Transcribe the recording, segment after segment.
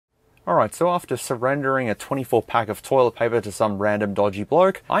Alright, so after surrendering a 24 pack of toilet paper to some random dodgy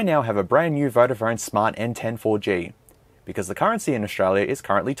bloke, I now have a brand new Vodafone Smart N10 4G. Because the currency in Australia is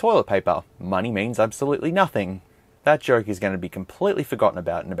currently toilet paper. Money means absolutely nothing. That joke is going to be completely forgotten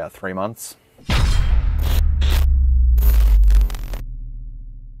about in about 3 months.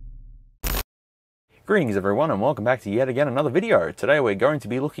 Greetings everyone and welcome back to yet again another video. Today we're going to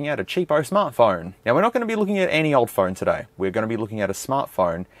be looking at a cheapo smartphone. Now we're not going to be looking at any old phone today. We're going to be looking at a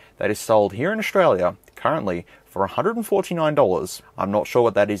smartphone that is sold here in Australia currently for $149. I'm not sure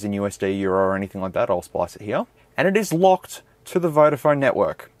what that is in USD, Euro or anything like that. I'll splice it here. And it is locked to the Vodafone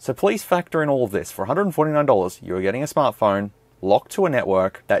network. So please factor in all of this. For $149 you're getting a smartphone locked to a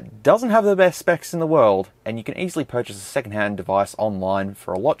network that doesn't have the best specs in the world, and you can easily purchase a second-hand device online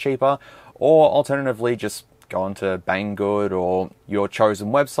for a lot cheaper, or alternatively just go onto Banggood or your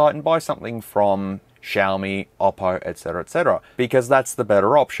chosen website and buy something from Xiaomi, Oppo, etc., because that's the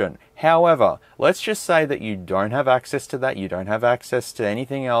better option. However, let's just say that you don't have access to that, you don't have access to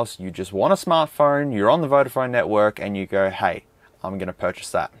anything else, you just want a smartphone, you're on the Vodafone network, and you go, hey, I'm going to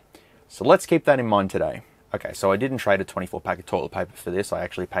purchase that. So let's keep that in mind today. Okay, so I didn't trade a 24 pack of toilet paper for this. I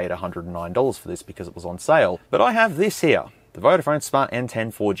actually paid $109 for this because it was on sale. But I have this here, the Vodafone Smart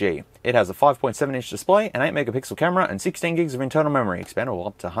N10 4G. It has a 5.7-inch display, an 8-megapixel camera, and 16 gigs of internal memory, expandable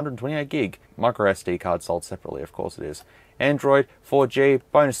up to 128 gig. Micro SD card sold separately, of course it is. Android, 4G,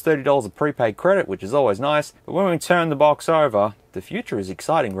 bonus $30 of prepaid credit, which is always nice. But when we turn the box over, the future is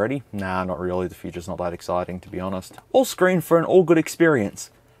exciting, ready? Nah, not really. The future's not that exciting, to be honest. All screen for an all-good experience.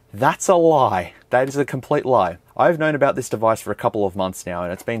 That's a lie. That is a complete lie. I've known about this device for a couple of months now,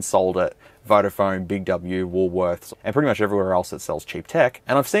 and it's been sold at Vodafone, Big W, Woolworths, and pretty much everywhere else that sells cheap tech.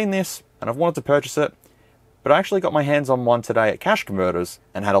 And I've seen this, and I've wanted to purchase it, but I actually got my hands on one today at Cash Converters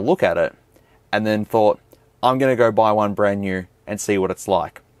and had a look at it, and then thought, I'm going to go buy one brand new and see what it's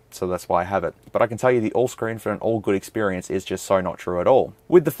like. So that's why I have it. But I can tell you the all-screen for an all-good experience is just so not true at all.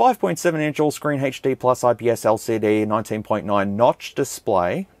 With the 5.7-inch all-screen HD plus IPS LCD 19.9 notch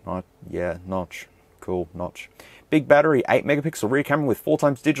display, notch, cool, notch. Big battery, 8-megapixel rear camera with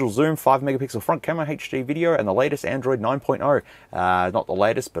 4x digital zoom, 5-megapixel front camera, HD video, and the latest Android 9.0. Not the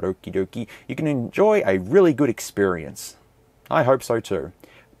latest, but okie dokie. You can enjoy a really good experience. I hope so too.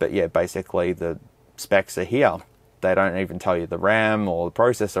 But yeah, basically the specs are here. They don't even tell you the RAM or the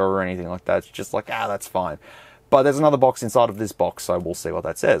processor or anything like that. It's just like, that's fine. But there's another box inside of this box, so we'll see what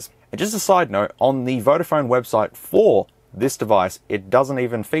that says. And just a side note, on the Vodafone website for this device, it doesn't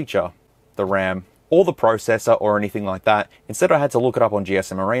even feature the RAM or the processor or anything like that. Instead, I had to look it up on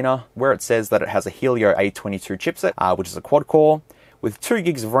GSM Arena, where it says that it has a Helio A22 chipset, which is a quad-core, with 2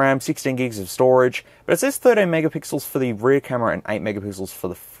 gigs of RAM, 16 gigs of storage, but it says 13 megapixels for the rear camera and 8 megapixels for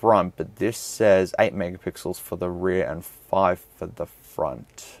the front, but this says 8 megapixels for the rear and 5 for the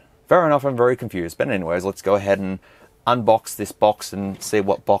front. Fair enough, I'm very confused, but anyways, let's go ahead and unbox this box and see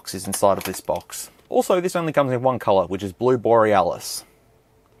what box is inside of this box. Also, this only comes in one color, which is Blue Borealis.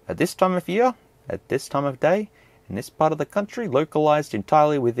 At this time of year, at this time of day, in this part of the country, localized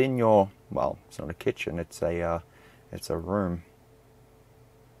entirely within your, well, it's not a kitchen, it's a room.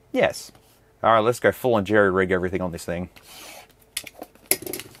 Yes. Alright, let's go full on jerry-rig everything on this thing.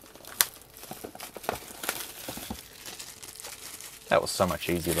 That was so much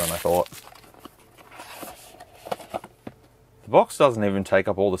easier than I thought. The box doesn't even take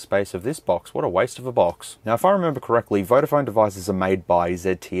up all the space of this box. What a waste of a box. Now, if I remember correctly, Vodafone devices are made by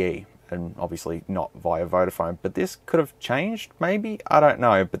ZTE, and obviously not via Vodafone, but this could have changed, maybe? I don't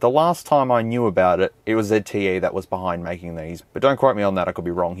know, but the last time I knew about it, it was ZTE that was behind making these, but don't quote me on that, I could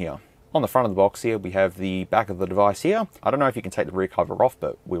be wrong here. On the front of the box here, we have the back of the device here. I don't know if you can take the rear cover off,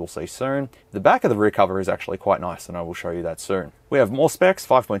 but we will see soon. The back of the rear cover is actually quite nice, and I will show you that soon. We have more specs,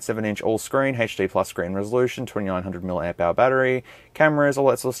 5.7-inch all-screen, HD plus screen resolution, 2900 mAh battery, cameras, all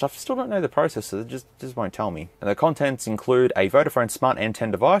that sort of stuff. Still don't know the processor, it just won't tell me. And the contents include a Vodafone Smart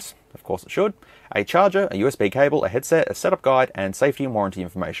N10 device, of course it should, a charger, a USB cable, a headset, a setup guide, and safety and warranty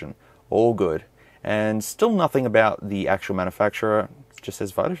information. All good. And still nothing about the actual manufacturer. Just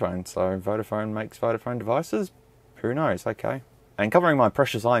says Vodafone, so Vodafone makes Vodafone devices? Who knows, okay. And covering my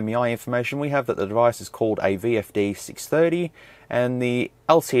precious IMEI information, we have that the device is called a VFD 630, and the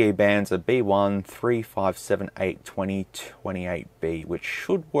LTE bands are B1, 3, 5, 7, 8, 20, 28B, which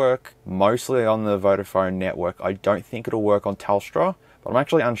should work mostly on the Vodafone network. I don't think it'll work on Telstra, but I'm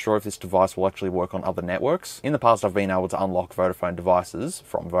actually unsure if this device will actually work on other networks. In the past, I've been able to unlock Vodafone devices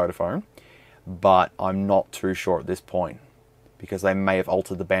from Vodafone, but I'm not too sure at this point, because they may have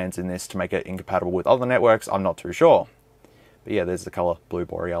altered the bands in this to make it incompatible with other networks. I'm not too sure. But yeah, there's the color Blue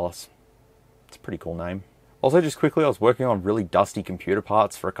Borealis. It's a pretty cool name. Also, just quickly, I was working on really dusty computer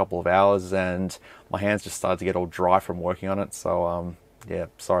parts for a couple of hours and my hands just started to get all dry from working on it. So, yeah,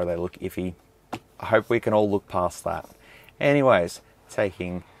 sorry they look iffy. I hope we can all look past that. Anyways,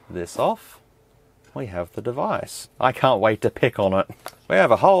 taking this off, we have the device. I can't wait to pick on it. We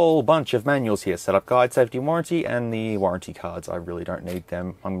have a whole bunch of manuals here: setup guide, safety warranty, and the warranty cards. I really don't need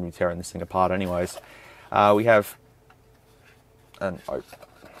them. I'm going to be tearing this thing apart anyways. We have an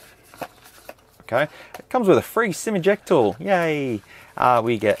okay. It comes with a free SIM eject tool. Yay!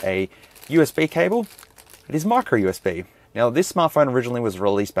 We get a USB cable. It is micro USB. Now, this smartphone originally was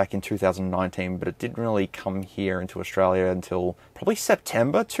released back in 2019, but it didn't really come here into Australia until probably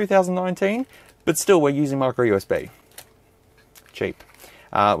September 2019. But still, we're using micro USB. Cheap.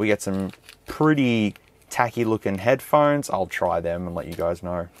 We get some pretty tacky looking headphones. I'll try them and let you guys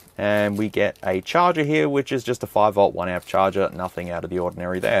know. And we get a charger here, which is just a 5-volt 1-amp charger. Nothing out of the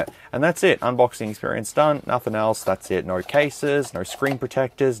ordinary there. And that's it. Unboxing experience done. Nothing else. That's it. No cases, no screen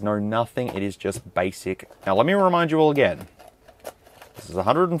protectors, no nothing. It is just basic. Now, let me remind you all again. This is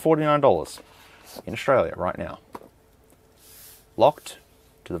 $149 in Australia right now. Locked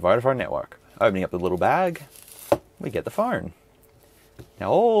to the Vodafone network. Opening up the little bag, we get the phone. Now,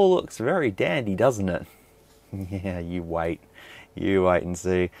 all looks very dandy, doesn't it? Yeah, you wait and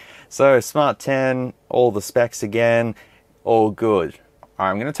see. So, Smart 10, all the specs again, all good. All right,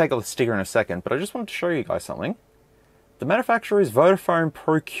 I'm going to take off the sticker in a second, but I just wanted to show you guys something. The manufacturer is Vodafone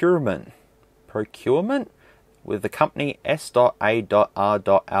Procurement. Procurement? With the company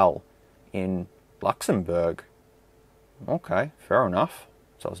S.A.R.L. in Luxembourg. Okay, fair enough.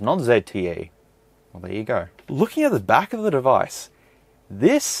 So it's not ZTE. Well, there you go. Looking at the back of the device,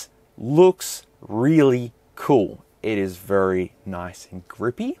 this looks really cool. It is very nice and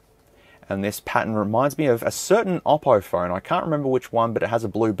grippy. And this pattern reminds me of a certain Oppo phone. I can't remember which one, but it has a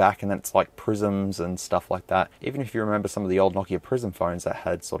blue back and then it's like prisms and stuff like that. Even if you remember some of the old Nokia Prism phones that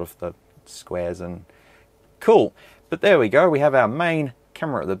had sort of the squares and cool. But there we go. We have our main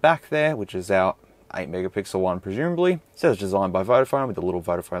camera at the back there, which is our 8 megapixel one, presumably. It says designed by Vodafone with the little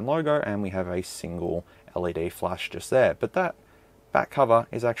Vodafone logo, and we have a single LED flash just there. But that back cover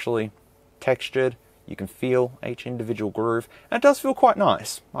is actually textured. You can feel each individual groove, and it does feel quite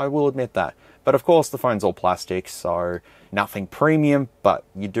nice. I will admit that. But of course, the phone's all plastic, so nothing premium, but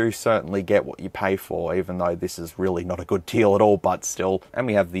you do certainly get what you pay for, even though this is really not a good deal at all, but still. And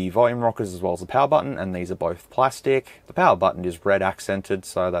we have the volume rockers as well as the power button, and these are both plastic. The power button is red accented,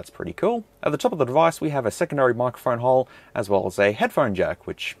 so that's pretty cool. At the top of the device, we have a secondary microphone hole, as well as a headphone jack,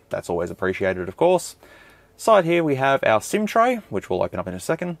 which that's always appreciated, of course. Side here we have our SIM tray, which we'll open up in a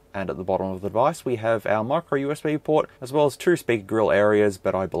second, and at the bottom of the device we have our micro USB port, as well as 2 speaker grill areas,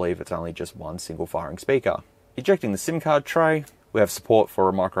 but I believe it's only just one single firing speaker. Ejecting the SIM card tray, we have support for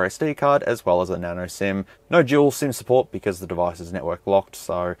a micro SD card as well as a nano SIM. No dual SIM support because the device is network locked,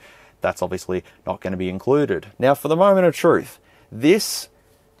 so that's obviously not going to be included. Now, for the moment of truth, this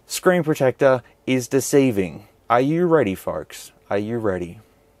screen protector is deceiving. Are you ready, folks? Are you ready?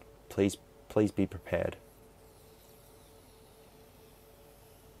 Please be prepared.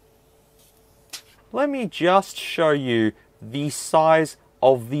 Let me just show you the size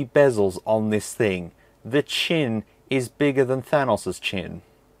of the bezels on this thing. The chin is bigger than Thanos' chin.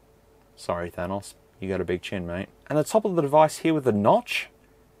 Sorry, Thanos. You got a big chin, mate. And the top of the device here with the notch,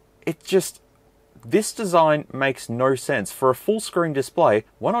 this design makes no sense. For a full screen display,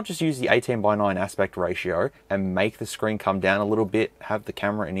 why not just use the 18:9 aspect ratio and make the screen come down a little bit, have the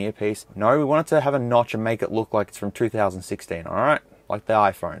camera in earpiece? No, we wanted to have a notch and make it look like it's from 2016, alright? Like the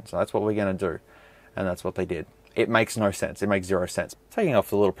iPhone, so that's what we're going to do. And that's what they did. It makes no sense. It makes zero sense. Taking off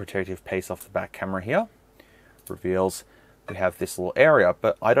the little protective piece off the back camera here, reveals we have this little area,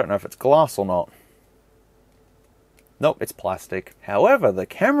 but I don't know if it's glass or not. Nope, it's plastic. However, the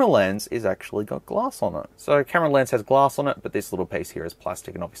camera lens is actually got glass on it. So camera lens has glass on it, but this little piece here is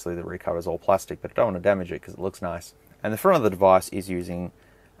plastic, and obviously the rear cover is all plastic, but I don't want to damage it because it looks nice. And the front of the device is using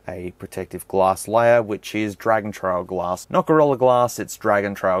a protective glass layer, which is Dragon Trail glass. Not Gorilla Glass, it's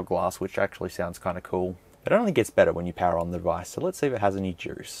Dragon Trail glass, which actually sounds kind of cool. It only gets better when you power on the device, so let's see if it has any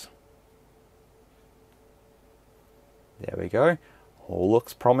juice. There we go. All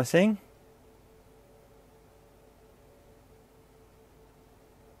looks promising.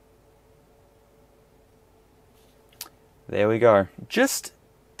 There we go. Just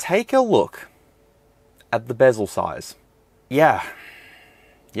take a look at the bezel size. Yeah.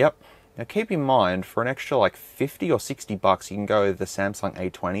 Yep. Now keep in mind, for an extra like 50 or 60 bucks, you can go with the Samsung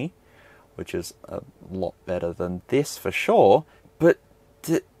A20, which is a lot better than this for sure. But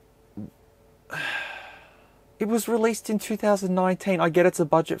It was released in 2019. I get it's a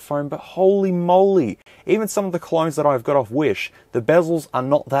budget phone, but holy moly. Even some of the clones that I've got off Wish, the bezels are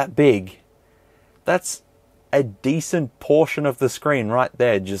not that big. That's a decent portion of the screen right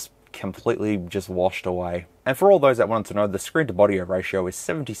there, just completely just washed away. And for all those that wanted to know, the screen to body ratio is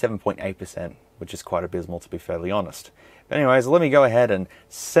 77.8%, which is quite abysmal to be fairly honest. But anyways, let me go ahead and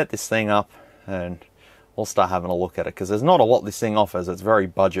set this thing up and we'll start having a look at it, because there's not a lot this thing offers. It's very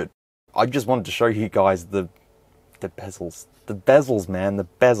budget. I just wanted to show you guys the bezels. The bezels, man, the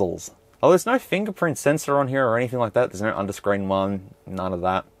bezels. Oh, there's no fingerprint sensor on here or anything like that. There's no underscreen one, none of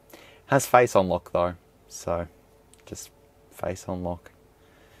that. Has face unlock though, so just face unlock.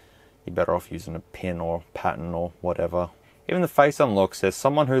 You're better off using a pin or pattern or whatever. Even the face unlock says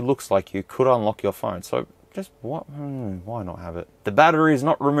someone who looks like you could unlock your phone, so just what? Why not have it? The battery is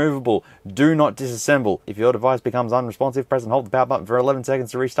not removable. Do not disassemble. If your device becomes unresponsive, press and hold the power button for 11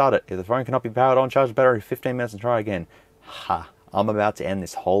 seconds to restart it. If the phone cannot be powered on, charge the battery for 15 minutes and try again. Ha! I'm about to end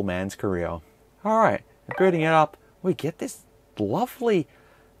this whole man's career. Alright, booting it up, we get this lovely,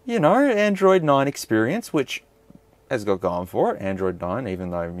 you know, Android 9 experience, which has got going for it. Android 9, even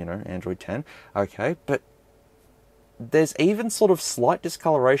though, you know, Android 10. Okay, but there's even sort of slight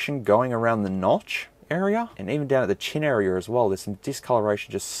discoloration going around the notch area, and even down at the chin area as well. There's some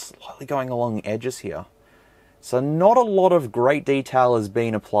discoloration just slightly going along the edges here. So not a lot of great detail has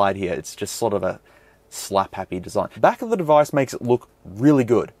been applied here. It's just sort of a slap happy design. The back of the device makes it look really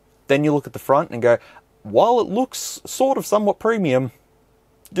good. Then you look at the front and go, while it looks sort of somewhat premium,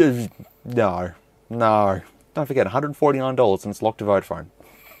 no. Don't forget, $149 and it's locked to Vodafone.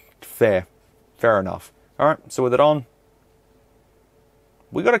 Fair enough. Alright, so with it on,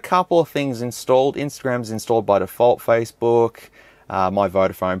 we got a couple of things installed. Instagram's installed by default, Facebook, my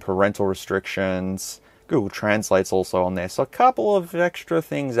Vodafone, parental restrictions, Google Translate's also on there. So a couple of extra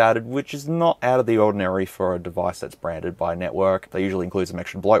things added, which is not out of the ordinary for a device that's branded by a network. They usually include some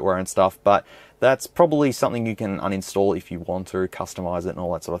extra bloatware and stuff, but that's probably something you can uninstall if you want to, customize it and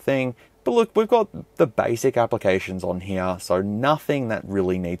all that sort of thing. But look, we've got the basic applications on here, so nothing that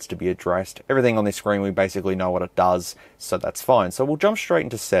really needs to be addressed. Everything on this screen, we basically know what it does, so that's fine. So we'll jump straight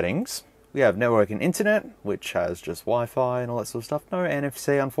into settings. We have network and internet, which has just Wi-Fi and all that sort of stuff. No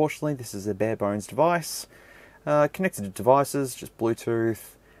NFC, unfortunately. This is a bare bones device. Connected to devices, just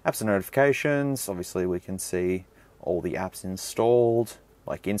Bluetooth. Apps and notifications. Obviously, we can see all the apps installed,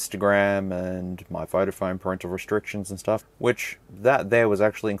 like Instagram and my Vodafone parental restrictions and stuff, which that there was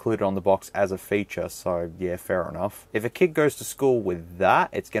actually included on the box as a feature, so yeah, fair enough. If a kid goes to school with that,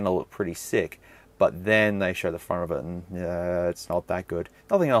 it's going to look pretty sick, but then they show the front of it and it's not that good.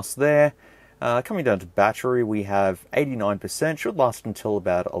 Nothing else there. Coming down to battery, we have 89%, should last until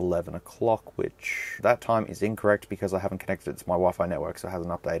about 11 o'clock, which that time is incorrect because I haven't connected it to my Wi-Fi network, so it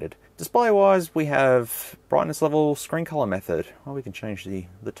hasn't updated. Display-wise, we have brightness level, screen color method. Oh, we can change the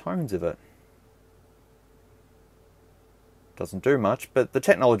tones of it. Doesn't do much, but the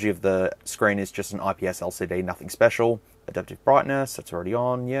technology of the screen is just an IPS LCD, nothing special. Adaptive brightness, that's already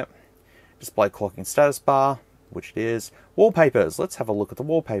on, yep. Display clocking status bar, which it is. Wallpapers, let's have a look at the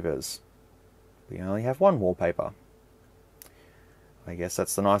wallpapers. We only have one wallpaper. I guess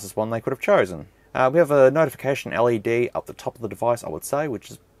that's the nicest one they could have chosen. We have a notification LED up the top of the device, I would say,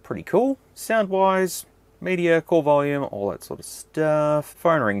 which is pretty cool. Sound-wise, media, call volume, all that sort of stuff.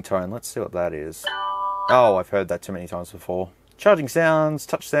 Phone ringtone, let's see what that is. Oh, I've heard that too many times before. Charging sounds,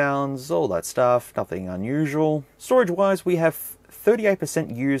 touch sounds, all that stuff, nothing unusual. Storage-wise, we have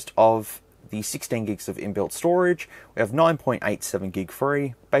 38% used of the 16 gigs of inbuilt storage. We have 9.87 gig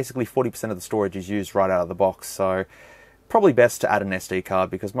free. Basically 40% of the storage is used right out of the box, so probably best to add an SD card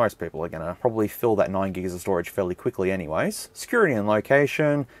because most people are going to probably fill that 9 gigs of storage fairly quickly anyways. Security and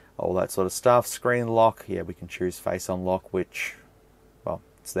location, all that sort of stuff. Screen lock, yeah, we can choose face unlock, which, well,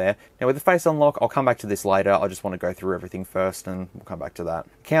 it's there. Now with the face unlock, I'll come back to this later. I just want to go through everything first and we'll come back to that.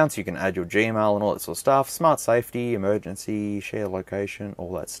 Accounts, you can add your Gmail and all that sort of stuff. Smart safety, emergency, share location,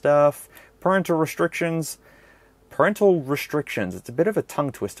 all that stuff. Parental restrictions. Parental restrictions. It's a bit of a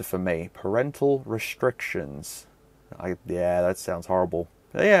tongue twister for me. Parental restrictions. Yeah, that sounds horrible.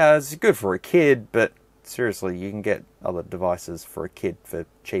 Yeah, it's good for a kid, but seriously, you can get other devices for a kid for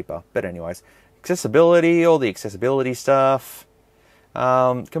cheaper. But anyways, accessibility, all the accessibility stuff.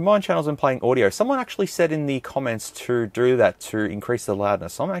 Combine channels when playing audio. Someone actually said in the comments to do that to increase the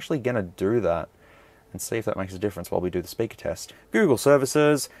loudness. So I'm actually going to do that and see if that makes a difference while we do the speaker test. Google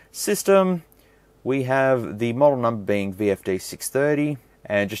services, system, we have the model number being VFD630,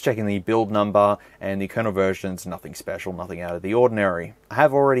 and just checking the build number and the kernel versions, nothing special, nothing out of the ordinary. I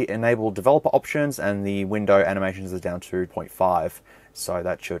have already enabled developer options and the window animations is down to 0.5, so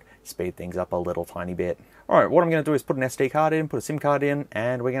that should speed things up a little tiny bit. Alright, what I'm going to do is put an SD card in, put a SIM card in,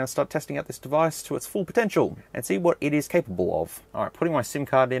 and we're going to start testing out this device to its full potential and see what it is capable of. Alright, putting my SIM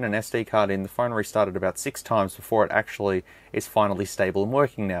card in and SD card in, the phone restarted about 6 times before it actually is finally stable and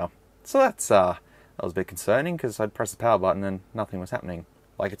working now. So that was a bit concerning because I'd press the power button and nothing was happening.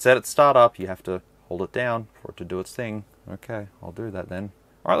 Like it said at startup, you have to hold it down for it to do its thing. Okay, I'll do that then.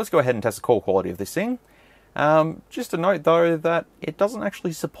 Alright, let's go ahead and test the call quality of this thing. Just a note though that it doesn't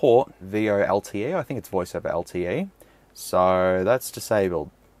actually support VO LTE. I think it's voice over LTE, so that's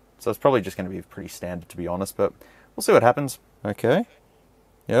disabled. So it's probably just going to be pretty standard, to be honest, but we'll see what happens. Okay,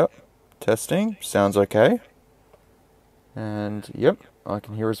 yep, testing, sounds okay, and yep, I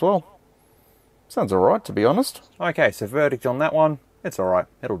can hear as well. Sounds alright, to be honest. Okay, so verdict on that one, it's alright,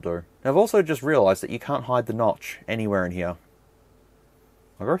 it'll do. Now, I've also just realised that you can't hide the notch anywhere in here.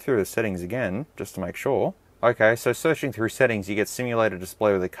 I'll go through the settings again, just to make sure. Okay, so searching through settings, you get simulated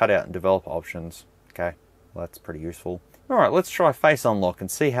display with the cutout and developer options. Okay, well, that's pretty useful. Alright, let's try face unlock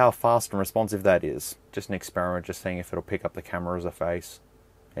and see how fast and responsive that is. Just an experiment, just seeing if it'll pick up the camera as a face.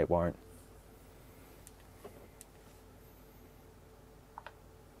 It won't.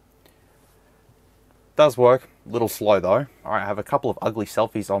 Does work, a little slow though. Alright, I have a couple of ugly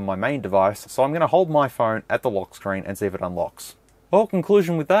selfies on my main device, so I'm going to hold my phone at the lock screen and see if it unlocks. Well,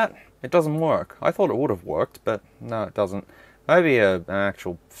 conclusion with that, it doesn't work. I thought it would have worked, but no, it doesn't. Maybe an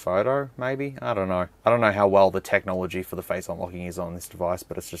actual photo, maybe? I don't know. I don't know how well the technology for the face unlocking is on this device,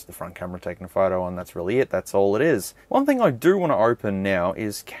 but it's just the front camera taking a photo, and that's really it. That's all it is. One thing I do want to open now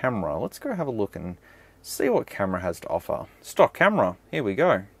is camera. Let's go have a look and see what camera has to offer. Stock camera. Here we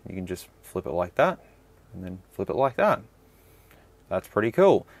go. You can just flip it like that, and then flip it like that. That's pretty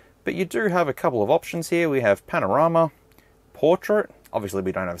cool. But you do have a couple of options here. We have panorama, portrait. Obviously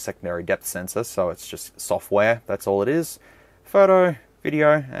we don't have a secondary depth sensor, so it's just software, that's all it is. Photo,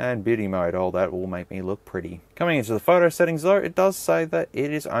 video, and beauty mode. All that will make me look pretty. Coming into the photo settings though, it does say that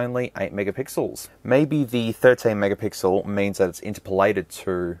it is only 8 megapixels. Maybe the 13 megapixel means that it's interpolated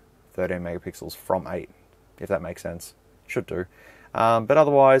to 13 megapixels from 8, if that makes sense. Should do. But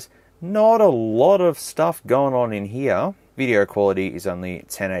otherwise, not a lot of stuff going on in here. Video quality is only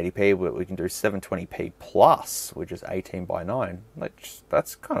 1080p, but we can do 720p plus, which is 18 by 9.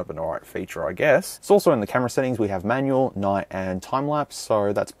 That's kind of an alright feature, I guess. It's also in the camera settings. We have manual, night, and time lapse.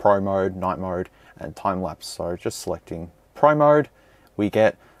 So that's pro mode, night mode, and time lapse. So just selecting pro mode, we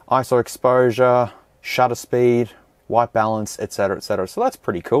get ISO exposure, shutter speed, white balance, etc, etc. So that's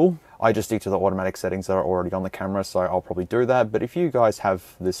pretty cool. I just stick to the automatic settings that are already on the camera, so I'll probably do that. But if you guys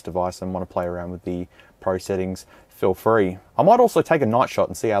have this device and want to play around with the pro settings, feel free. I might also take a night shot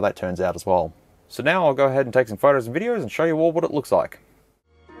and see how that turns out as well. So now I'll go ahead and take some photos and videos and show you all what it looks like.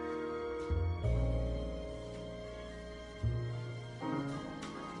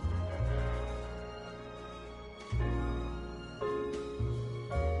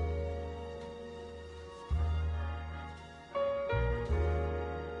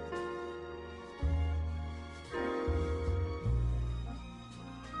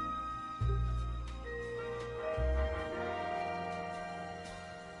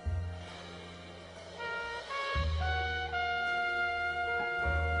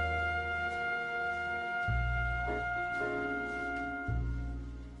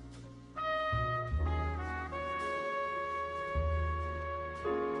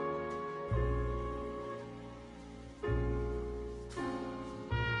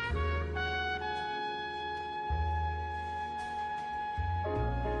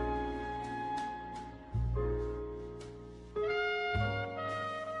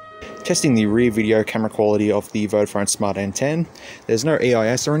 Testing the rear video camera quality of the Vodafone Smart N10. There's no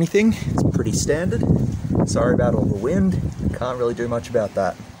EIS or anything, it's pretty standard. Sorry about all the wind, can't really do much about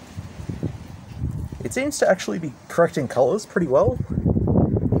that. It seems to actually be correcting colours pretty well,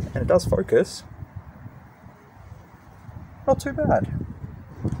 and it does focus. Not too bad.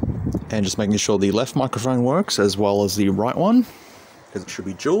 And just making sure the left microphone works as well as the right one, because it should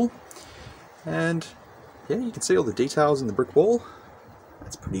be dual. And yeah, you can see all the details in the brick wall.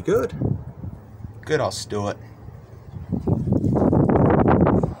 That's pretty good. Good, I'll do it.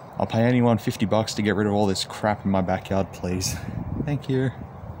 I'll pay anyone $50 to get rid of all this crap in my backyard, please. Thank you.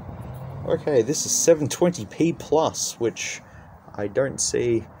 Okay, this is 720p plus, which I don't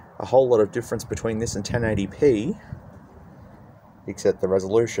see a whole lot of difference between this and 1080p, except the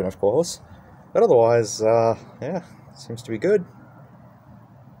resolution, of course. But otherwise, yeah, seems to be good.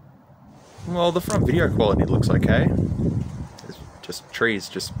 Well, the front video quality looks okay. There's just trees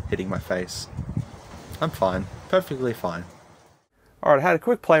just hitting my face. I'm fine, perfectly fine. Alright, I had a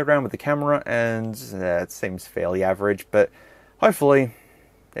quick play around with the camera and it seems fairly average, but hopefully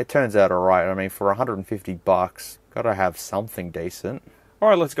it turns out alright. I mean, for 150 bucks, gotta have something decent.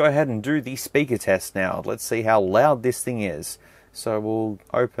 Alright, let's go ahead and do the speaker test now. Let's see how loud this thing is. So we'll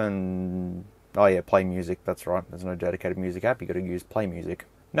open... Oh yeah, play music, that's right. There's no dedicated music app, you gotta use play music.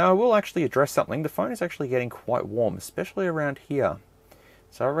 Now I will actually address something. The phone is actually getting quite warm, especially around here.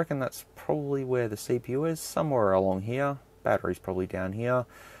 So I reckon that's probably where the CPU is, somewhere along here. Battery's probably down here.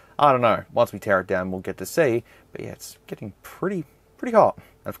 I don't know. Once we tear it down, we'll get to see. But yeah, it's getting pretty hot.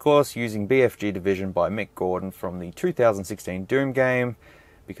 Of course, using BFG Division by Mick Gordon from the 2016 Doom game,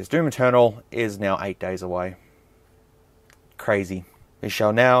 because Doom Eternal is now 8 days away. Crazy. We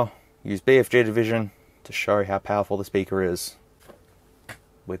shall now use BFG Division to show how powerful the speaker is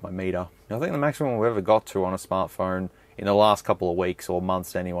with my meter. Now, I think the maximum we ever got to on a smartphone in the last couple of weeks, or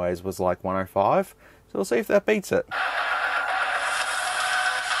months anyways, was like 105. So we'll see if that beats it.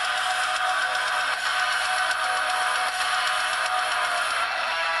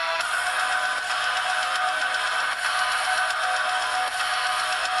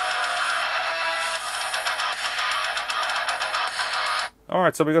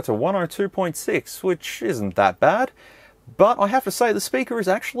 Alright, so we got to 102.6, which isn't that bad. But I have to say, the speaker is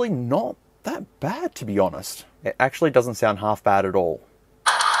actually not that bad, to be honest. It actually doesn't sound half bad at all.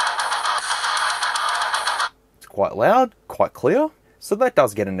 It's quite loud, quite clear. So that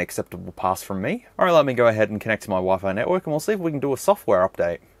does get an acceptable pass from me. Alright, let me go ahead and connect to my Wi-Fi network and we'll see if we can do a software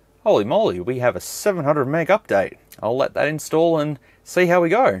update. Holy moly, we have a 700 meg update. I'll let that install and see how we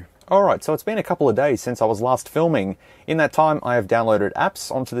go. Alright, so it's been a couple of days since I was last filming. In that time, I have downloaded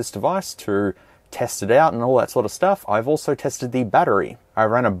apps onto this device to test it out and all that sort of stuff. I've also tested the battery. I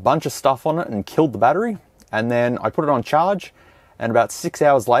ran a bunch of stuff on it and killed the battery, and then I put it on charge, and about 6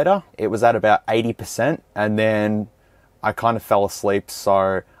 hours later, it was at about 80%, and then I kind of fell asleep,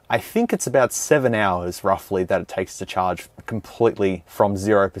 so I think it's about 7 hours, roughly, that it takes to charge completely from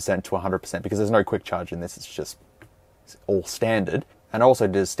 0% to 100%, because there's no quick charge in this, it's all standard. And I also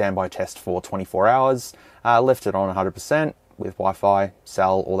did a standby test for 24 hours, left it on 100% with Wi-Fi,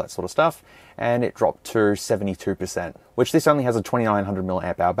 cell, all that sort of stuff, and it dropped to 72%, which this only has a 2900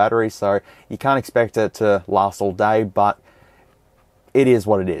 milliamp hour battery, so you can't expect it to last all day, but it is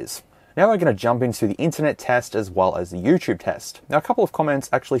what it is. Now we're going to jump into the internet test as well as the YouTube test. Now a couple of comments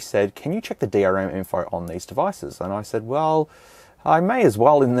actually said, can you check the DRM info on these devices? And I said, well, I may as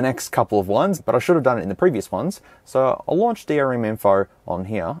well in the next couple of ones, but I should have done it in the previous ones. So I'll launch DRM info on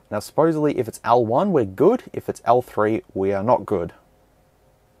here. Now supposedly if it's L1 we're good, if it's L3 we are not good.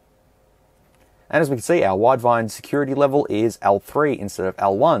 And as we can see, our Widevine security level is L3 instead of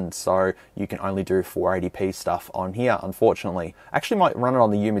L1, so you can only do 480p stuff on here, unfortunately. I actually might run it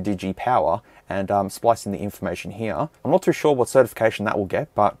on the UMaDigi Power and splice in the information here. I'm not too sure what certification that will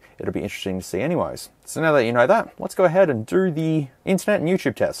get, but it'll be interesting to see anyways. So now that you know that, let's go ahead and do the internet and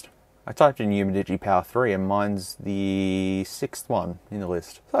YouTube test. I typed in UMaDigi Power 3 and mine's the 6th one in the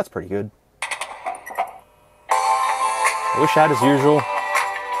list, so that's pretty good. I wish I had as usual.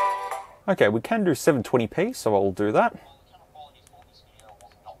 Okay, we can do 720p, so I'll do that. The camera quality for this video was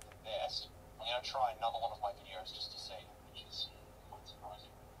not the best. I'm going to try another one of my videos just to see, which is quite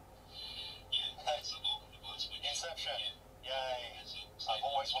surprising. Inception, yay! I've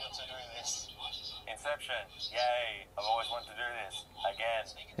always wanted to do this. Inception, yay! I've always wanted to do this. Again.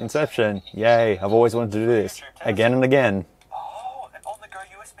 Inception, yay! I've always wanted to do this. Again and again. Oh, an on-the-go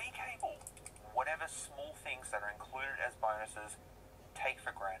USB cable. Whatever small things that are included as bonuses, take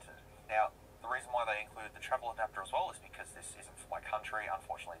for granted. Now, the reason why they included the travel adapter as well is because this isn't for my country.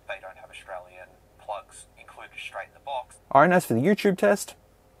 Unfortunately, they don't have Australian plugs included straight in the box. Alright, as for the YouTube test,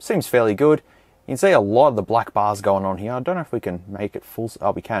 seems fairly good. You can see a lot of the black bars going on here. I don't know if we can make it full...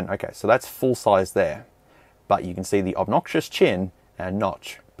 Oh, we can. Okay, so that's full size there. But you can see the obnoxious chin and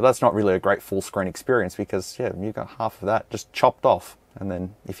notch. But that's not really a great full screen experience because, yeah, you've got half of that just chopped off. And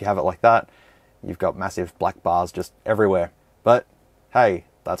then if you have it like that, you've got massive black bars just everywhere. But, hey...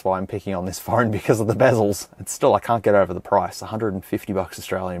 That's why I'm picking on this phone, because of the bezels. And still, I can't get over the price. 150 bucks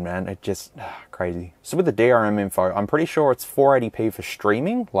Australian, man. It just, crazy. So with the DRM info, I'm pretty sure it's 480p for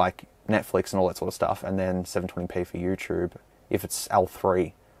streaming, like Netflix and all that sort of stuff, and then 720p for YouTube, if it's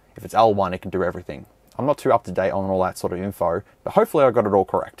L3. If it's L1, it can do everything. I'm not too up to date on all that sort of info, but hopefully I got it all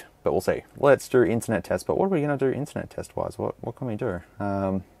correct. But we'll see. Let's do internet test. But what are we going to do internet test-wise? What can we do? We're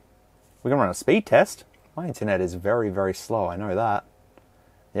going to run a speed test. My internet is very, very slow. I know that.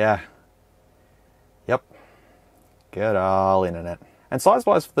 Yeah. Yep. Good old internet. And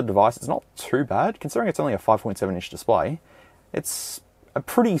size-wise for the device, it's not too bad, considering it's only a 5.7-inch display. It's a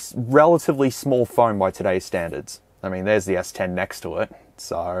pretty relatively small phone by today's standards. I mean, there's the S10 next to it,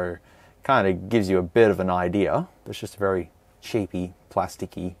 so kind of gives you a bit of an idea. It's just a very, cheapy,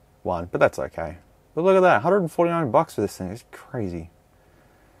 plasticky one, but that's okay. But look at that, 149 bucks for this thing. It's crazy.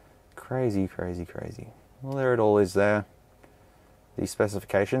 Crazy, crazy, crazy. Well, there it all is there. These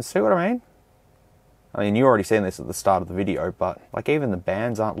specifications. See what I mean? I mean, you already seen this at the start of the video, but like even the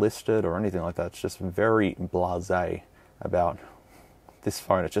bands aren't listed or anything like that. It's just very blasé about this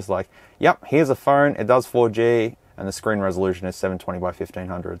phone. It's just like, yep, here's a phone. It does 4G, and the screen resolution is 720 by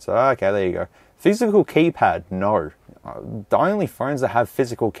 1500. So okay, there you go. Physical keypad, no. The only phones that have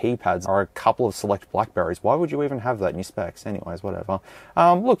physical keypads are a couple of select Blackberries. Why would you even have that in your specs? Anyways, whatever.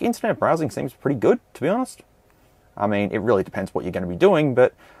 Look, internet browsing seems pretty good, to be honest. I mean, it really depends what you're going to be doing,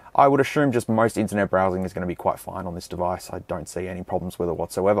 but I would assume just most internet browsing is going to be quite fine on this device. I don't see any problems with it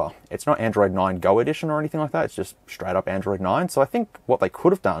whatsoever. It's not Android 9 Go Edition or anything like that. It's just straight up Android 9. So I think what they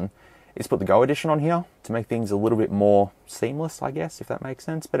could have done is put the Go Edition on here to make things a little bit more seamless, I guess, if that makes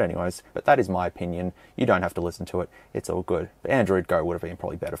sense. But anyways, but that is my opinion. You don't have to listen to it. It's all good. But Android Go would have been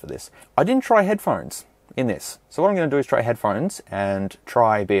probably better for this. I didn't try headphones in this. So what I'm going to do is try headphones and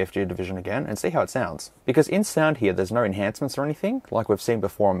try BFG Division again and see how it sounds. Because in sound here, there's no enhancements or anything like we've seen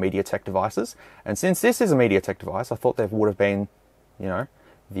before on MediaTek devices. And since this is a MediaTek device, I thought there would have been, you know,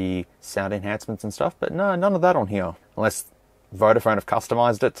 the sound enhancements and stuff. But no, none of that on here. Unless Vodafone have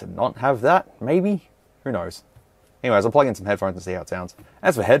customized it to not have that, maybe? Who knows? Anyways, I'll plug in some headphones and see how it sounds.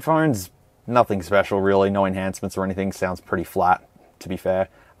 As for headphones, nothing special really, no enhancements or anything, sounds pretty flat, to be fair.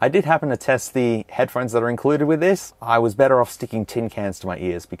 I did happen to test the headphones that are included with this. I was better off sticking tin cans to my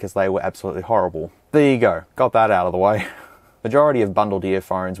ears because they were absolutely horrible. There you go, got that out of the way. Majority of bundled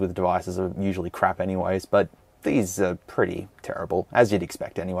earphones with devices are usually crap anyways, but these are pretty terrible, as you'd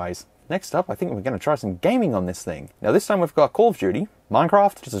expect anyways. Next up, I think we're going to try some gaming on this thing. Now this time we've got Call of Duty,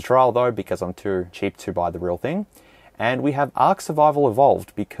 Minecraft, just a trial though because I'm too cheap to buy the real thing, and we have Ark Survival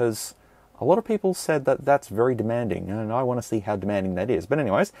Evolved because a lot of people said that that's very demanding, and I want to see how demanding that is. But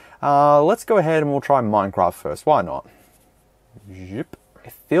anyways, let's go ahead and we'll try Minecraft first. Why not? Yep.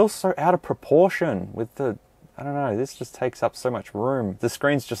 It feels so out of proportion with the, I don't know, this just takes up so much room. The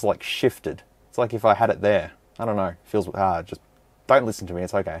screen's just like shifted. It's like if I had it there. I don't know. It feels hard. Just don't listen to me.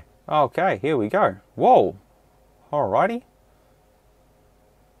 It's okay. Okay, here we go. Whoa. Alrighty.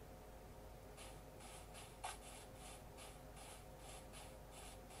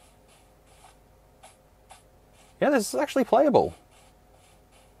 Yeah, this is actually playable.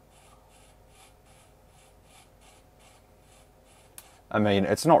 I mean,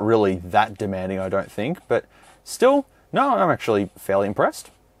 it's not really that demanding, I don't think, but still, no, I'm actually fairly impressed.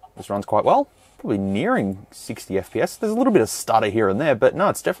 This runs quite well. Probably nearing 60 FPS. There's a little bit of stutter here and there, but no,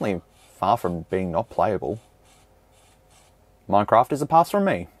 it's definitely far from being not playable. Minecraft is a pass from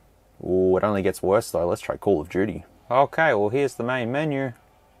me. Ooh, it only gets worse though. Let's try Call of Duty. Okay, well here's the main menu.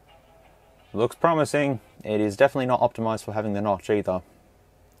 Looks promising. It is definitely not optimized for having the notch either.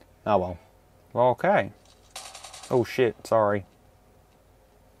 Oh well. Okay. Oh shit, sorry.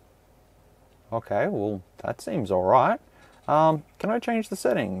 Okay, well that seems alright. Can I change the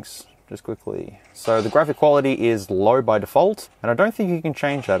settings? Just quickly. So the graphic quality is low by default, and I don't think you can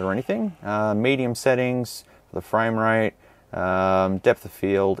change that or anything. Medium settings for the frame rate. Depth of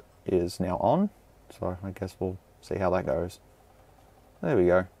field is now on. So I guess we'll see how that goes. There we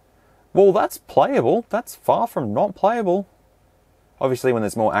go. Well, that's playable. That's far from not playable. Obviously, when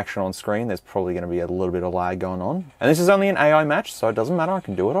there's more action on screen, there's probably going to be a little bit of lag going on. And this is only an AI match, so it doesn't matter. I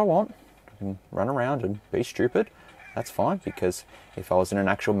can do what I want. I can run around and be stupid. That's fine, because if I was in an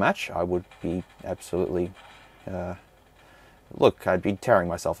actual match, I would be absolutely... look, I'd be tearing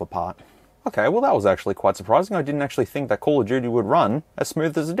myself apart. Okay, well that was actually quite surprising. I didn't actually think that Call of Duty would run as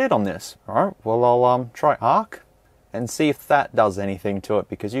smooth as it did on this. Alright, well I'll try Ark and see if that does anything to it,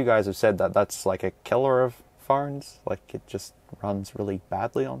 because you guys have said that that's like a killer of phones. Like it just runs really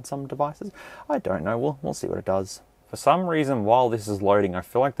badly on some devices. I don't know, we'll see what it does. For some reason, while this is loading, I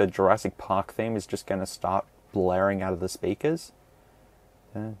feel like the Jurassic Park theme is just going to start blaring out of the speakers.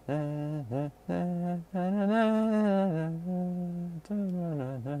 Hey,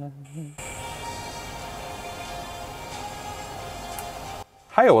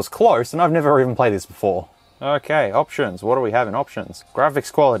 I was close, and I've never even played this before. Okay, options. What do we have in options?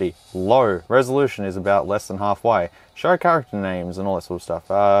 Graphics quality, low. Resolution is about less than halfway. Show character names and all that sort of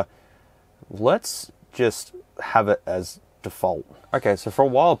stuff. Let's just have it as default. Okay, so for a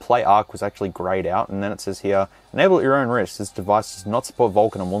while Play Ark was actually grayed out, and then it says here, enable at your own risk. This device does not support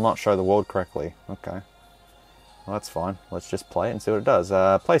Vulkan and will not show the world correctly. Okay. Well, that's fine. Let's just play it and see what it does.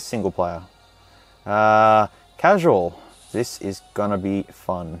 Play single player. Casual. This is gonna be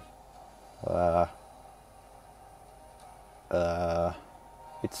fun.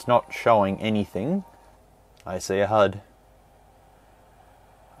 It's not showing anything. I see a HUD.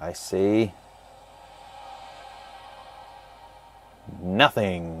 I see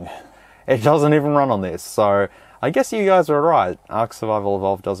nothing. It doesn't even run on this, so I guess you guys are right. Ark Survival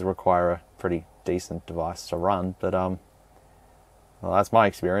Evolved does require a pretty decent device to run, but well, that's my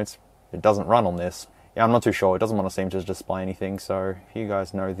experience. It doesn't run on this. Yeah, I'm not too sure. It doesn't want to seem to display anything, so if you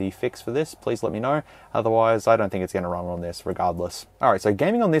guys know the fix for this, please let me know. Otherwise, I don't think it's going to run on this regardless. Alright, so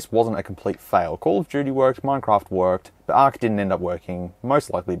gaming on this wasn't a complete fail. Call of Duty worked, Minecraft worked, but Ark didn't end up working,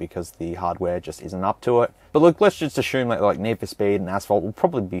 most likely because the hardware just isn't up to it. But look, let's just assume that like Need for Speed and Asphalt will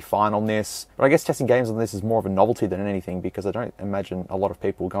probably be fine on this. But I guess testing games on this is more of a novelty than anything, because I don't imagine a lot of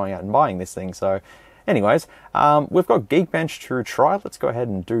people going out and buying this thing. So anyways, we've got Geekbench to try. Let's go ahead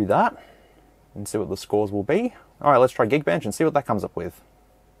and do that and see what the scores will be. Alright, let's try Geekbench and see what that comes up with.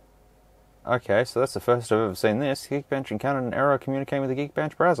 Okay, so that's the first I've ever seen this. Geekbench encountered an error communicating with the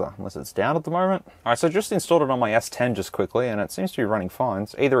Geekbench browser, unless it's down at the moment. Alright, so I just installed it on my S10 just quickly, and it seems to be running fine.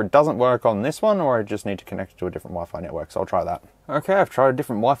 So either it doesn't work on this one, or I just need to connect it to a different Wi-Fi network, so I'll try that. Okay, I've tried a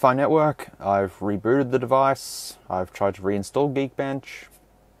different Wi-Fi network. I've rebooted the device. I've tried to reinstall Geekbench.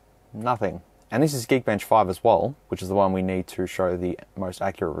 Nothing. And this is Geekbench 5 as well, which is the one we need to show the most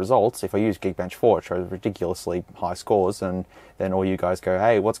accurate results. If I use Geekbench 4, it shows ridiculously high scores, and then all you guys go,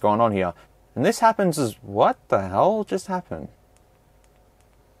 hey, what's going on here? And this happens as, what the hell just happened?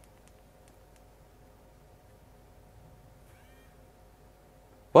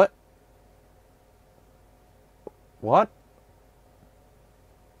 What? What?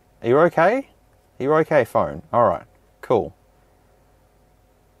 Are you okay? Are you okay, phone? Alright, cool.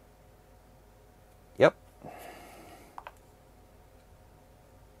 Yep.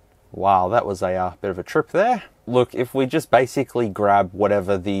 Wow, that was a bit of a trip there. Look, if we just basically grab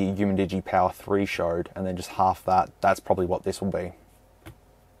whatever the HumanDigi Power 3 showed and then just half that, that's probably what this will be.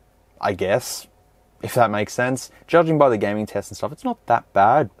 I guess, if that makes sense. Judging by the gaming tests and stuff, it's not that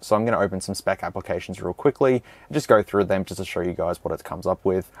bad. So I'm going to open some spec applications real quickly and just go through them just to show you guys what it comes up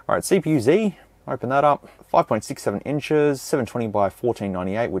with. Alright, CPU-Z. Open that up, 5.67 inches, 720 by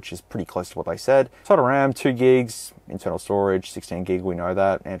 1498, which is pretty close to what they said. Total RAM, 2 gigs, internal storage, 16 gig, we know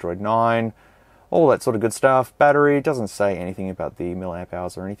that, Android 9, all that sort of good stuff. Battery, doesn't say anything about the milliamp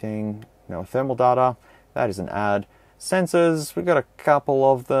hours or anything. No thermal data, that is an ad. Sensors, we've got a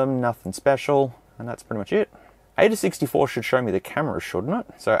couple of them, nothing special, and that's pretty much it. AIDA64 should show me the camera, shouldn't it?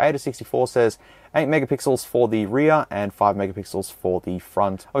 So AIDA64 says 8 megapixels for the rear and 5 megapixels for the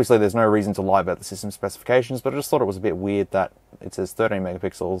front. Obviously there's no reason to lie about the system specifications, but I just thought it was a bit weird that it says 13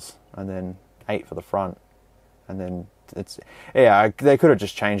 megapixels and then 8 for the front. And then it's, yeah, they could have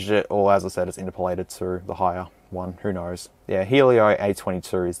just changed it, or as I said, it's interpolated to the higher one, who knows. Yeah, Helio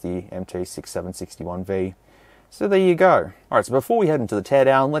A22 is the MT6761V. So there you go. Alright, so before we head into the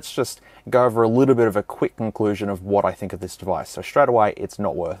teardown, let's just go over a little bit of a quick conclusion of what I think of this device. So straight away, it's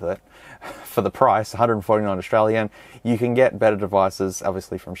not worth it. For the price, 149 Australian, you can get better devices,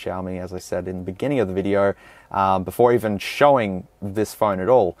 obviously from Xiaomi, as I said in the beginning of the video, before even showing this phone at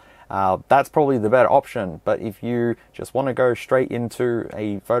all. That's probably the better option. But if you just want to go straight into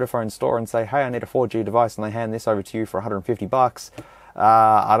a Vodafone store and say, hey, I need a 4G device, and they hand this over to you for 150 bucks,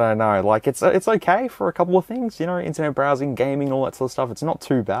 I don't know, like it's okay for a couple of things, you know, internet browsing, gaming, all that sort of stuff. It's not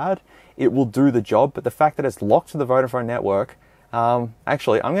too bad. It will do the job, but the fact that it's locked to the Vodafone network,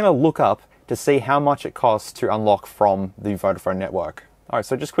 actually, I'm going to look up to see how much it costs to unlock from the Vodafone network. Alright,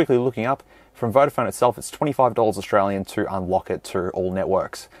 so just quickly looking up, from Vodafone itself, it's $25 Australian to unlock it to all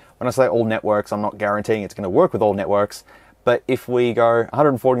networks. When I say all networks, I'm not guaranteeing it's going to work with all networks, but if we go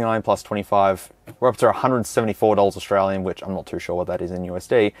 149 plus 25, we're up to $174 Australian, which I'm not too sure what that is in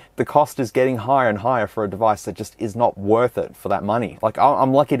USD. The cost is getting higher and higher for a device that just is not worth it for that money. Like,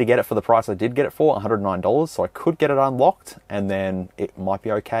 I'm lucky to get it for the price I did get it for, $109, so I could get it unlocked, and then it might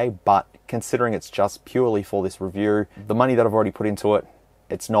be okay, but considering it's just purely for this review, the money that I've already put into it,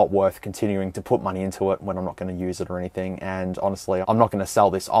 it's not worth continuing to put money into it when I'm not going to use it or anything. And honestly, I'm not going to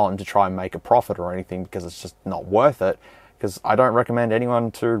sell this on to try and make a profit or anything, because it's just not worth it. Because I don't recommend anyone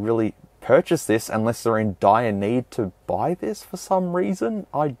to really purchase this unless they're in dire need to buy this for some reason.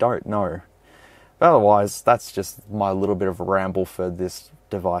 I don't know. But otherwise, that's just my little bit of a ramble for this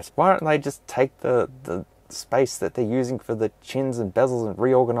device. Why don't they just take the space that they're using for the chins and bezels and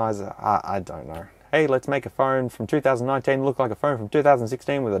reorganize it? I don't know. Hey, let's make a phone from 2019 look like a phone from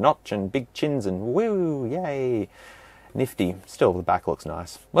 2016 with a notch and big chins and woo, yay. Nifty. Still, the back looks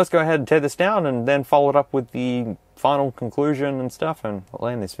nice. Let's go ahead and tear this down and then follow it up with the final conclusion and stuff, and I'll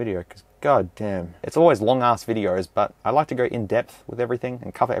end this video, because god damn. It's always long ass videos, but I like to go in depth with everything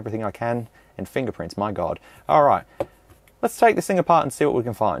and cover everything I can, and fingerprints, my god. Alright, let's take this thing apart and see what we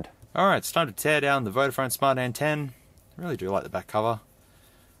can find. Alright, it's time to tear down the Vodafone Smart N10. I really do like the back cover.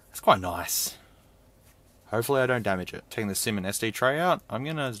 It's quite nice. Hopefully I don't damage it. Taking the SIM and SD tray out, I'm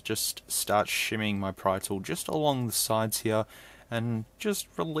going to just start shimming my pry tool just along the sides here and just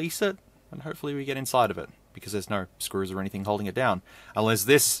release it, and hopefully we get inside of it, because there's no screws or anything holding it down. Unless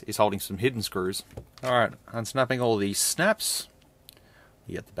this is holding some hidden screws. Alright, unsnapping all these snaps.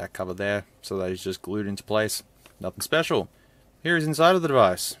 You get the back cover there, so that is just glued into place. Nothing special. Here is inside of the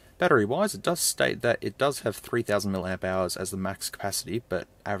device. Battery wise, it does state that it does have 3000 mAh as the max capacity, but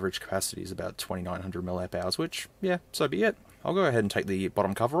average capacity is about 2900 mAh, which, yeah, so be it. I'll go ahead and take the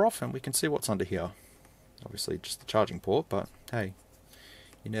bottom cover off and we can see what's under here. Obviously just the charging port, but hey,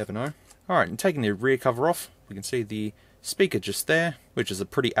 you never know. Alright, and taking the rear cover off, we can see the speaker just there, which is a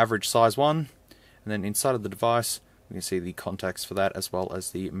pretty average size one. And then inside of the device, we can see the contacts for that, as well as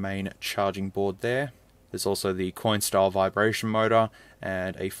the main charging board there. There's also the coin-style vibration motor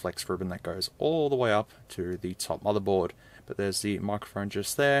and a flex ribbon that goes all the way up to the top motherboard. But there's the microphone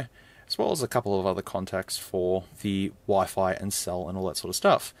just there, as well as a couple of other contacts for the Wi-Fi and cell and all that sort of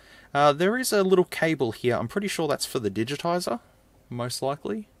stuff. There is a little cable here. I'm pretty sure that's for the digitizer, most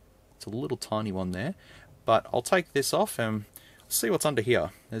likely. It's a little tiny one there. But I'll take this off and see what's under here.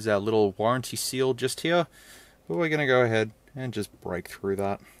 There's our little warranty seal just here. But we're going to go ahead and just break through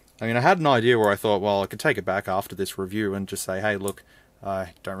that. I mean, I had an idea where I thought, well, I could take it back after this review and just say, hey, look,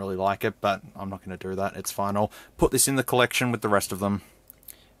 I don't really like it, but I'm not going to do that. It's fine. I'll put this in the collection with the rest of them.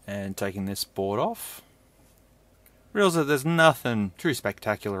 And taking this board off. Realize that there's nothing too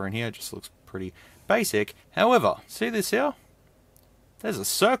spectacular in here. It just looks pretty basic. However, see this here? There's a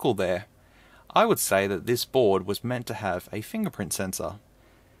circle there. I would say that this board was meant to have a fingerprint sensor.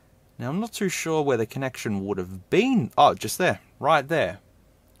 Now, I'm not too sure where the connection would have been. Oh, just there. Right there.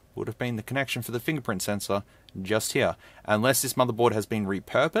 Would have been the connection for the fingerprint sensor just here. Unless this motherboard has been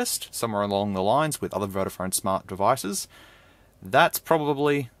repurposed somewhere along the lines with other Vodafone Smart devices. That's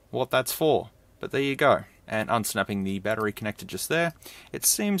probably what that's for. But there you go. And unsnapping the battery connector just there. It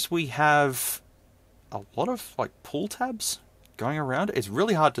seems we have a lot of like pull tabs going around. It's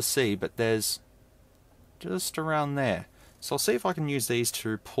really hard to see, but there's just around there. So I'll see if I can use these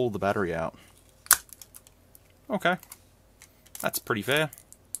to pull the battery out. Okay. That's pretty fair.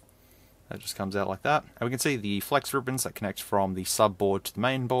 That just comes out like that. And we can see the flex ribbons that connect from the sub board to the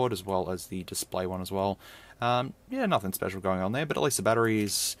main board, as well as the display one as well. Yeah, nothing special going on there, but at least the battery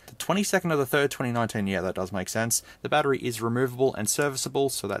is the 22nd of the 3rd, 2019. Yeah, that does make sense. The battery is removable and serviceable,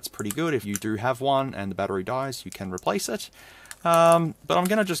 so that's pretty good. If you do have one and the battery dies, you can replace it. But I'm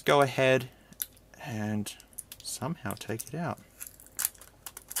going to just go ahead and somehow take it out.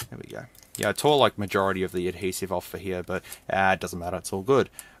 There we go. Yeah, I tore like majority of the adhesive off for here, but it doesn't matter, it's all good.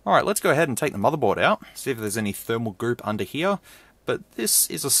 Alright, let's go ahead and take the motherboard out, see if there's any thermal goop under here. But this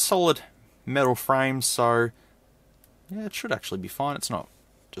is a solid metal frame, so yeah, it should actually be fine. It's not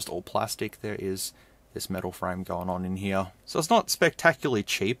just all plastic, there is this metal frame going on in here. So it's not spectacularly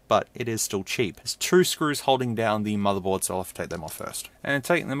cheap, but it is still cheap. There's 2 screws holding down the motherboard, so I'll have to take them off first. And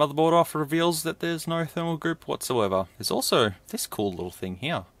taking the motherboard off reveals that there's no thermal goop whatsoever. There's also this cool little thing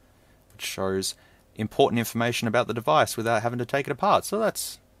here, which shows important information about the device without having to take it apart. So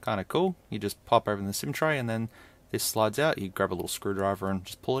that's kind of cool. You just pop over in the SIM tray and then this slides out. You grab a little screwdriver and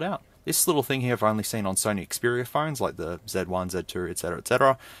just pull it out. This little thing here I've only seen on Sony Xperia phones like the Z1, Z2, etc,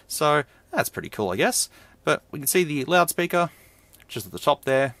 etc. So that's pretty cool, I guess. But we can see the loudspeaker just at the top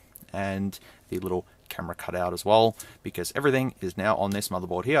there and the little camera cutout as well, because everything is now on this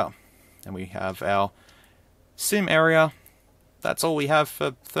motherboard here. And we have our SIM area. That's all we have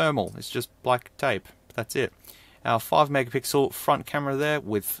for thermal. It's just black tape. That's it. Our 5 megapixel front camera there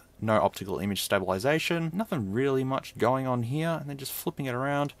with no optical image stabilization. Nothing really much going on here. And then just flipping it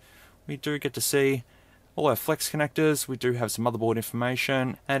around, we do get to see all our flex connectors. We do have some motherboard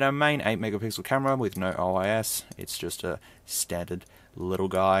information and our main 8 megapixel camera with no OIS. It's just a standard little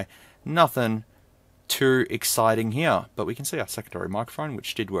guy. Nothing too exciting here, but we can see our secondary microphone,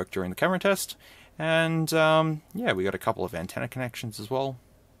 which did work during the camera test. And yeah, we got a couple of antenna connections as well,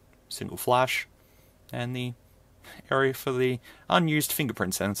 single flash, and the area for the unused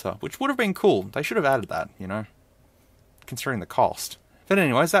fingerprint sensor, which would have been cool. They should have added that, you know, considering the cost. But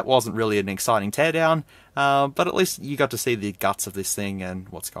anyways, that wasn't really an exciting teardown, but at least you got to see the guts of this thing and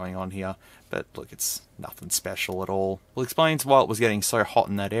what's going on here. But look, it's nothing special at all. We'll explain why it was getting so hot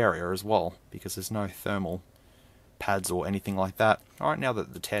in that area as well, because there's no thermal pads or anything like that. Alright, now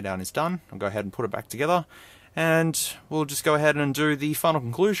that the teardown is done, I'll go ahead and put it back together, and we'll just go ahead and do the final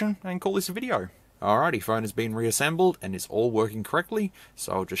conclusion and call this a video. Alrighty, phone has been reassembled and is all working correctly,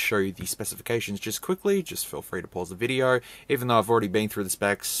 so I'll just show you the specifications just quickly. Just feel free to pause the video. Even though I've already been through the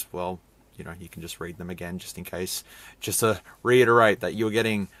specs, well, you know, you can just read them again just in case. Just to reiterate that you're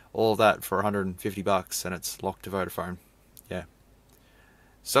getting all of that for $150 and it's locked to Vodafone. Yeah.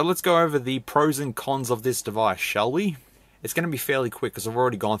 So let's go over the pros and cons of this device, shall we? It's going to be fairly quick because I've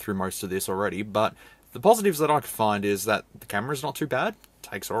already gone through most of this already, but the positives that I could find is that the camera's not too bad,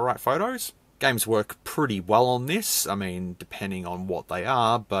 takes alright photos. Games work pretty well on this, I mean, depending on what they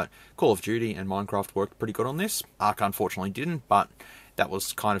are, but Call of Duty and Minecraft worked pretty good on this. Ark unfortunately didn't, but that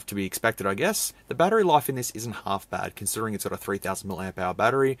was kind of to be expected, I guess. The battery life in this isn't half bad, considering it's got a 3000 mAh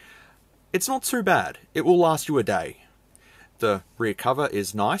battery. It's not too bad. It will last you a day. The rear cover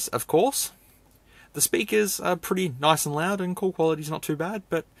is nice, of course. The speakers are pretty nice and loud, and call quality is not too bad,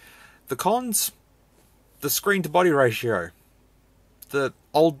 but the cons, the screen to body ratio, the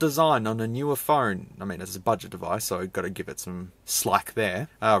old design on a newer phone. I mean, it's a budget device, so I've got to give it some slack there.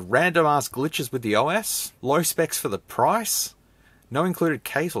 Random ass glitches with the OS, low specs for the price, no included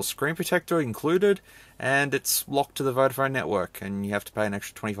case or screen protector included, and it's locked to the Vodafone network, and you have to pay an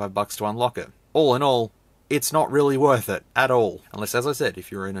extra $25 to unlock it. All in all, it's not really worth it at all. Unless, as I said, if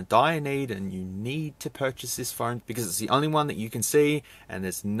you're in a dire need and you need to purchase this phone because it's the only one that you can see and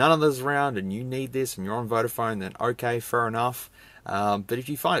there's none of those around and you need this and you're on Vodafone, then okay, fair enough. But if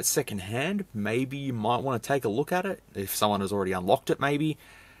you find it secondhand, maybe you might want to take a look at it. If someone has already unlocked it, maybe.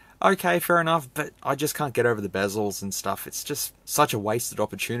 Okay, fair enough, but I just can't get over the bezels and stuff. It's just such a wasted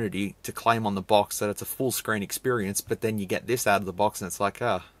opportunity to claim on the box that it's a full screen experience, but then you get this out of the box and it's like,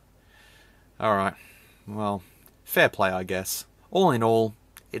 alright. Well, fair play, I guess. All in all,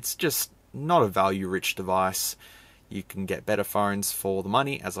 it's just not a value-rich device. You can get better phones for the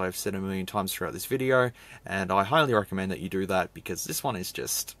money, as I've said a million times throughout this video, and I highly recommend that you do that, because this one is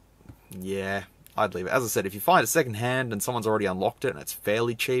just, yeah, I'd leave it. As I said, if you find it second-hand and someone's already unlocked it and it's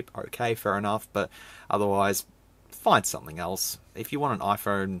fairly cheap, okay, fair enough, but otherwise, find something else. If you want an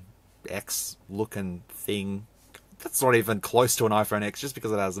iPhone X looking thing, that's not even close to an iPhone X just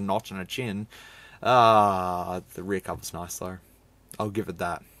because it has a notch and a chin. The rear cover's nice though. I'll give it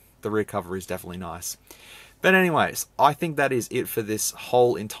that. The rear cover is definitely nice. But anyways, I think that is it for this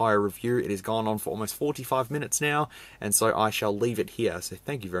whole entire review. It has gone on for almost 45 minutes now, and so I shall leave it here. So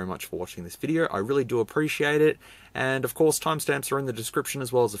thank you very much for watching this video. I really do appreciate it. And of course, timestamps are in the description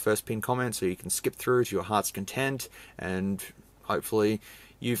as well as the first pinned comment, so you can skip through to your heart's content, and hopefully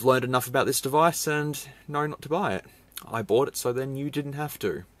you've learned enough about this device and know not to buy it. I bought it, so then you didn't have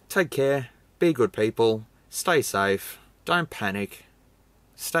to. Take care, be good people, stay safe, don't panic,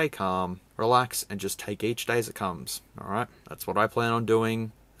 stay calm, relax, and just take each day as it comes. Alright? That's what I plan on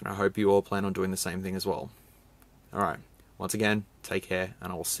doing, and I hope you all plan on doing the same thing as well. Alright. Once again, take care,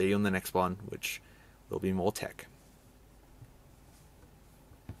 and I will see you on the next one, which will be more tech.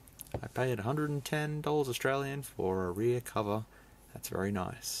 I paid $110 Australian for a rear cover. That's very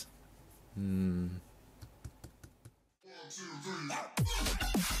nice.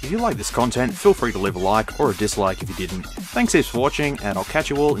 If you like this content, feel free to leave a like or a dislike if you didn't. Thanks heaps for watching, and I'll catch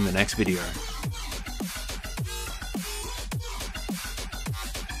you all in the next video.